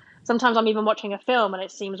sometimes I'm even watching a film, and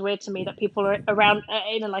it seems weird to me that people are around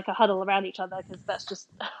in like a huddle around each other, because that's just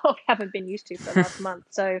what we haven't been used to for the last month.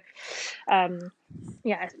 So, um,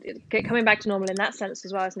 yeah, coming back to normal in that sense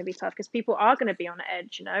as well is going to be tough, because people are going to be on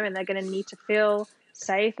edge, and they're going to need to feel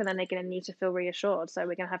safe, and then they're going to need to feel reassured. So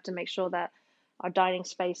we're going to have to make sure that our dining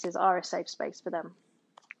spaces are a safe space for them.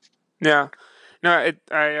 Yeah, no,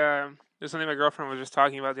 there's something my girlfriend was just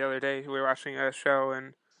talking about the other day. We were watching a show,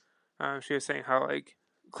 and she was saying how like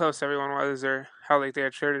close everyone was, or how like they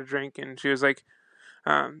had shared a drink, and she was like,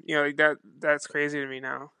 like that's crazy to me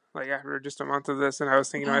now. Like after just a month of this, and I was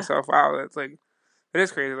thinking to Yeah, myself, wow, that's like it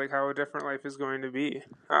is crazy, like how a different life is going to be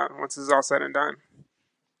once this is all said and done.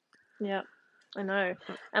 yeah, I know.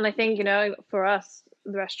 And I think, for us,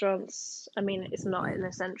 the restaurants, I mean, it's not an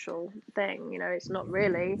essential thing, it's not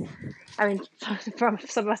really. I mean, from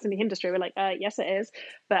some of us in the industry, we're like, yes, it is.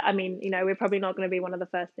 But I mean, we're probably not going to be one of the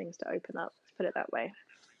first things to open up, let's put it that way.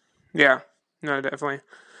 Yeah, no, definitely.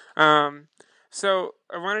 Um, so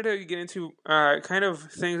I wanted to get into kind of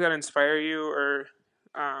things that inspire you, or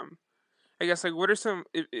um, I guess like what are some,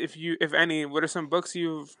 if you, if any, what are some books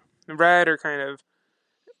you've read or kind of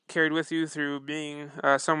carried with you through being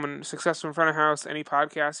someone successful in front of house? Any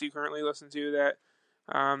podcasts you currently listen to that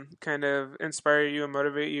kind of inspire you and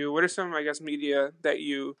motivate you? What are some, I guess, media that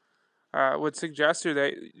you would suggest, or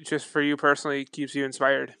that just for you personally keeps you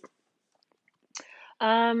inspired?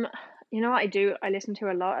 Um, you know what I do? I listen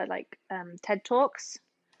to a lot of like TED Talks.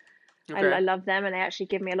 I Okay. love them, and they actually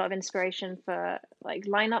give me a lot of inspiration for like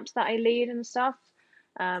lineups that I lead and stuff.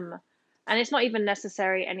 Um, and it's not even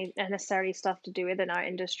necessarily stuff to do with in our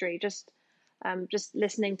industry. Just just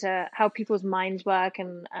listening to how people's minds work,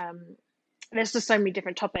 and there's just so many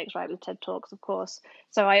different topics, right, with TED Talks, of course.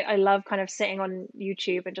 So I love kind of sitting on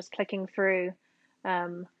YouTube and just clicking through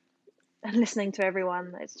um, and listening to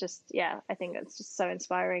everyone. It's just, yeah, I think it's just so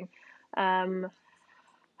inspiring. Um,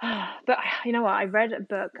 but you know what? I read a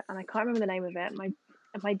book and I can't remember the name of it.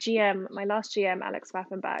 My GM, my last GM, Alex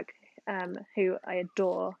Waffenberg, who I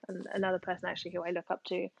adore, and another person actually who I look up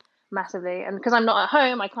to massively. And because I'm not at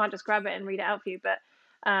home, I can't just grab it and read it out for you. But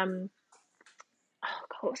oh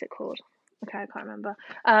God, what was it called? Okay, I can't remember.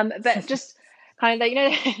 But just kind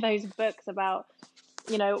of those books about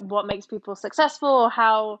what makes people successful, or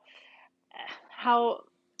how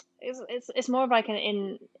it's more of like an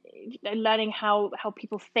in learning how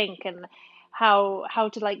people think, and how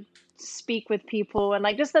to like speak with people, and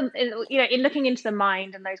like just in looking into the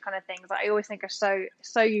mind and those kind of things that I always think are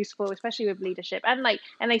so useful, especially with leadership. And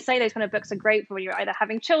they say those kind of books are great for when you're either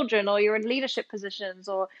having children, or you're in leadership positions,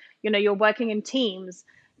 or you're working in teams,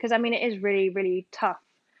 because I mean it is really really tough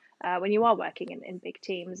when you are working in big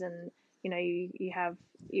teams, and you have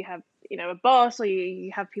a boss, or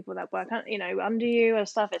you have people that work under you or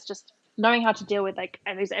stuff. It's just knowing how to deal with like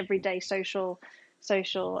those everyday social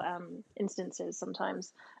instances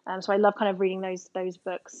sometimes. So I love kind of reading those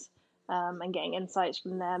books and getting insights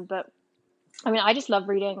from them. But I mean, I just love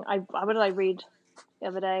reading. What did I read the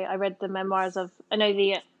other day? I read the memoirs of, I know,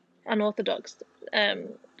 the Unorthodox um,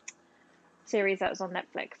 series that was on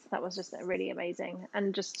Netflix. That was just really amazing.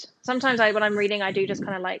 And just sometimes when I'm reading, I do just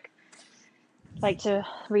kind of like to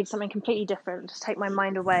read something completely different, just take my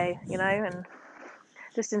mind away, and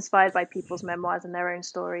just inspired by people's memoirs and their own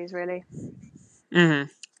stories, really. Mm-hmm.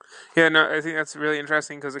 Yeah, no, I think that's really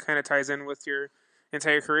interesting because it kind of ties in with your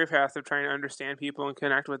entire career path of trying to understand people and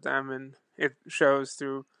connect with them, and it shows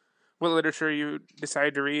through what literature you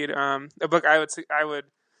decide to read. A book I would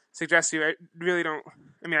suggest you. I really don't.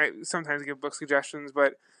 I mean, I sometimes give book suggestions,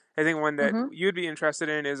 but I think one that Mm-hmm. you'd be interested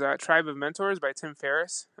in is Tribe of Mentors by Tim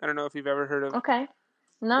Ferriss. I don't know if you've ever heard of Okay.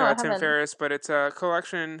 No, I Tim haven't. Ferriss, but it's a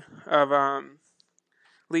collection of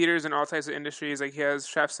leaders in all types of industries. Like he has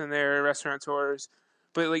chefs in there, restaurateurs,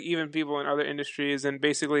 but like even people in other industries, and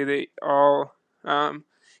basically they all.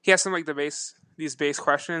 He has some like these base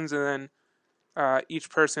questions, and then each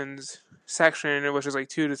person's section, which is like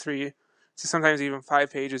 2 to 3, to sometimes even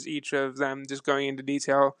 5 pages each of them, just going into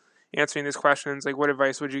detail, answering these questions like what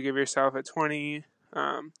advice would you give yourself at 20,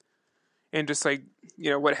 and just like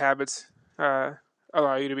what habits uh,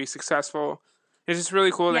 allow you to be successful. It's just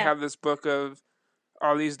really cool to Yeah. have this book of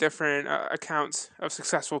all these different accounts of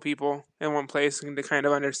successful people in one place, and to kind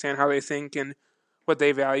of understand how they think and what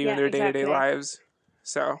they value in Yeah, their day-to-day exactly. lives.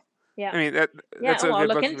 So, Yeah. I mean Yeah. that's Oh, a I'll good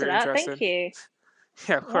look book if into you're that. Thank interested. you.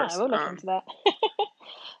 Yeah, of Yeah, I course. will look into that.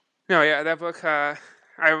 No, yeah, that book. I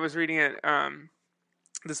was reading it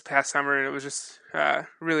this past summer, and it was just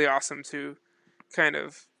really awesome to kind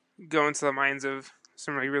of go into the minds of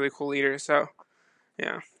some like really cool leaders. So,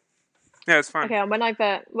 yeah, yeah, it's fun. Okay, and when I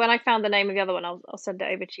found the name of the other one, I'll send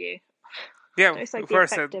it over to you. Yeah, It's like of the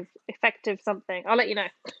course. effective something. I'll let you know.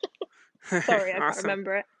 Sorry, I can't Awesome.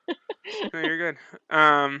 remember it. No, you're good.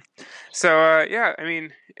 Yeah, I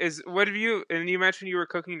mean, is what have you? And you mentioned you were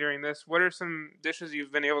cooking during this. What are some dishes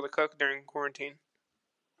you've been able to cook during quarantine?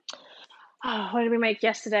 Oh, what did we make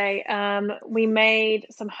yesterday? We made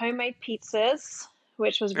some homemade pizzas,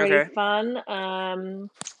 which was really Okay. fun.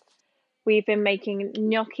 We've been making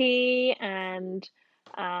gnocchi, and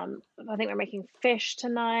I think we're making fish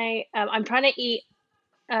tonight. I'm trying to eat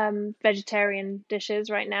vegetarian dishes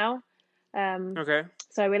right now. Um, Okay.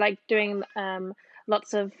 so we like doing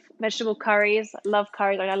lots of vegetable curries. Love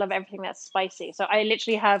curries. I love everything that's spicy. So I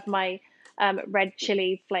literally have my red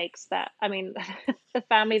chili flakes that, I mean, the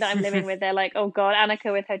family that I'm living with, they're like, oh God,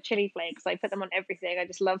 Annika with her chili flakes. I put them on everything. I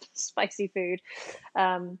just love spicy food.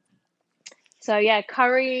 Um, so yeah,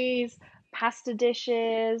 curries, pasta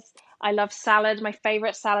dishes. I love salad. My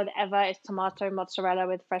favorite salad ever is tomato mozzarella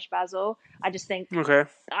with fresh basil. I just think, Okay.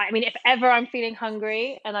 I mean, if ever I'm feeling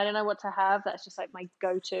hungry and I don't know what to have, that's just like my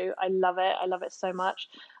go-to. I love it. I love it so much.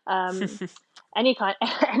 Um, any kind,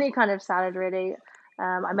 any kind of salad, really.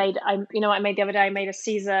 I made the other day. I made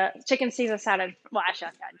a chicken Caesar salad. Well, actually,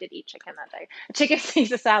 I did eat chicken that day. A chicken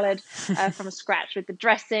Caesar salad from scratch with the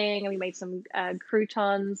dressing, and we made some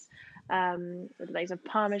croutons with loads of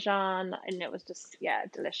Parmesan, and it was just, yeah,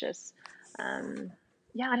 delicious.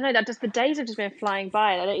 Yeah, I don't know. That just the days have just been flying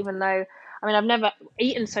by. And I don't even know. I mean, I've never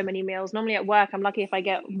eaten so many meals. Normally at work, I'm lucky if I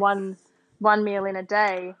get one meal in a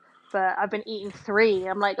day, but I've been eating three.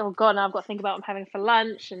 I'm like, oh God, now I've got to think about what I'm having for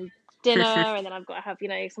lunch and dinner, and then I've got to have,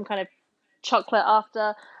 some kind of chocolate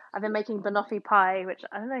after. I've been making banoffee pie, which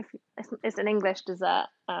I don't know if it's an English dessert.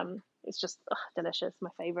 It's just delicious, my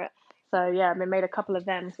favorite. So yeah, I've been made a couple of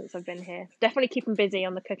them since I've been here. Definitely keeping busy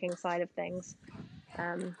on the cooking side of things,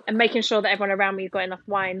 and making sure that everyone around me got enough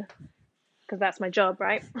wine because that's my job,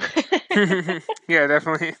 right? Yeah,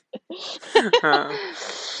 definitely.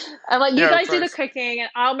 I'm like, you Yeah, of guys do the course. cooking, and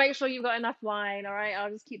I'll make sure you've got enough wine. All right, I'll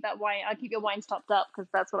just keep that wine. I'll keep your wines topped up because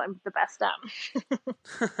that's what I'm the best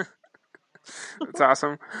at. That's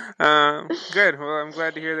awesome. Good. Well, I'm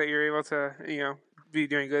glad to hear that you're able to, be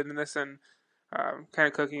doing good in this and kind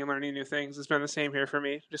of cooking and learning new things. It's been the same here for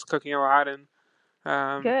me, just cooking a lot. And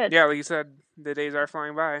Good. yeah, like you said, the days are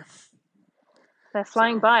flying by. They're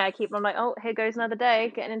flying So by. I'm like, oh, here goes another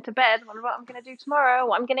day, getting into bed. Wonder what I'm gonna do tomorrow.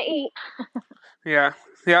 What I'm gonna eat. yeah,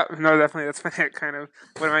 yeah, no, definitely. That's been it. Kind of.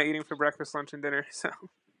 What am I eating for breakfast, lunch, and dinner? So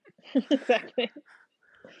Exactly.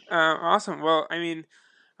 awesome. Well, I mean,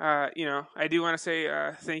 I do want to say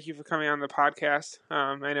thank you for coming on the podcast.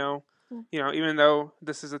 I know, even though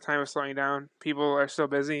this is a time of slowing down, people are still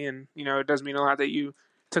busy, and it does mean a lot that you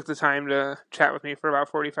took the time to chat with me for about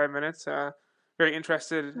 45 minutes. Very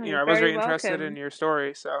interested. Oh, you're I was very very interested in welcome. your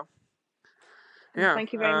story. So yeah,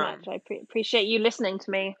 Thank you very much. I appreciate you listening to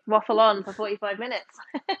me waffle on for 45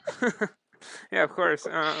 minutes. yeah, of course.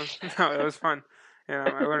 No, it was fun. I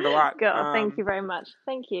learned a lot. God, thank you very much.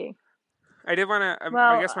 Thank you. I did want to. I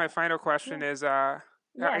Well, guess my final question yeah, is. I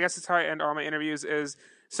yeah. guess it's how I end all my interviews. Is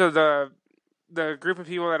so the group of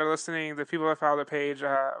people that are listening, the people that follow the page.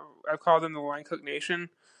 I've called them the Line Cook Nation.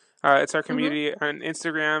 It's our hmm community on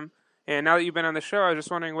Instagram. And now that you've been on the show, I was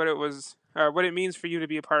just wondering what it means for you to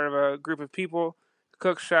be a part of a group of people,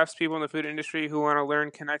 cooks, chefs, people in the food industry who want to learn,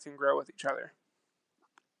 connect, and grow with each other.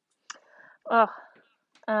 Oh,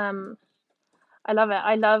 um, I love it.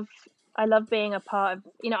 I love being a part of,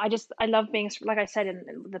 I love being, like I said in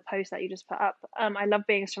the post that you just put up, I love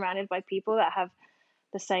being surrounded by people that have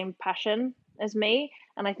the same passion as me.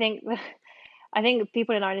 And I think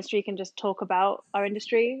people in our industry can just talk about our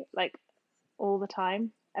industry like all the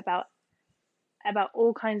time about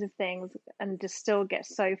all kinds of things and just still get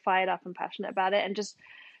so fired up and passionate about it. And just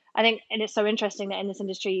I think, and it's so interesting that in this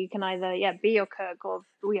industry you can either be your cook or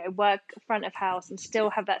work front of house and still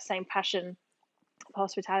have that same passion of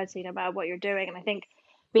hospitality no matter what you're doing. And I think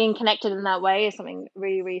being connected in that way is something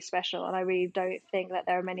really, really special. And I really don't think that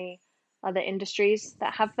there are many other industries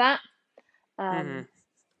that have that. Hmm. Um,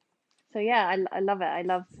 so yeah, I love it. I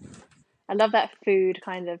love that food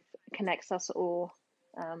kind of connects us all,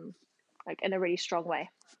 um, like in a really strong way.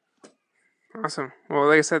 Awesome. Well,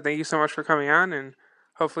 like I said, thank you so much for coming on, and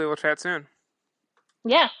hopefully we'll chat soon.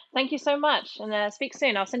 Yeah, thank you so much, and speak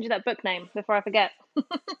soon. I'll send you that book name before I forget.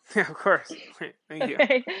 Yeah, of course. Thank you.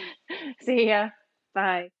 Okay, see ya.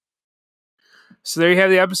 Bye. So there you have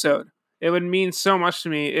the episode. It would mean so much to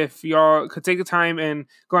me if y'all could take the time and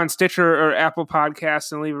go on Stitcher or Apple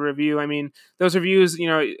Podcasts and leave a review. I mean, those reviews,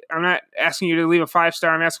 I'm not asking you to leave a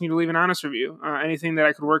 5-star. I'm asking you to leave an honest review. Anything that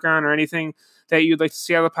I could work on or anything that you'd like to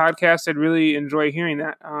see out of the podcast, I'd really enjoy hearing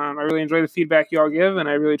that. I really enjoy the feedback y'all give, and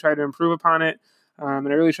I really try to improve upon it. And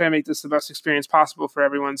I really try to make this the best experience possible for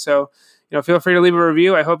everyone. So, feel free to leave a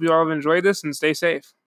review. I hope you all have enjoyed this and stay safe.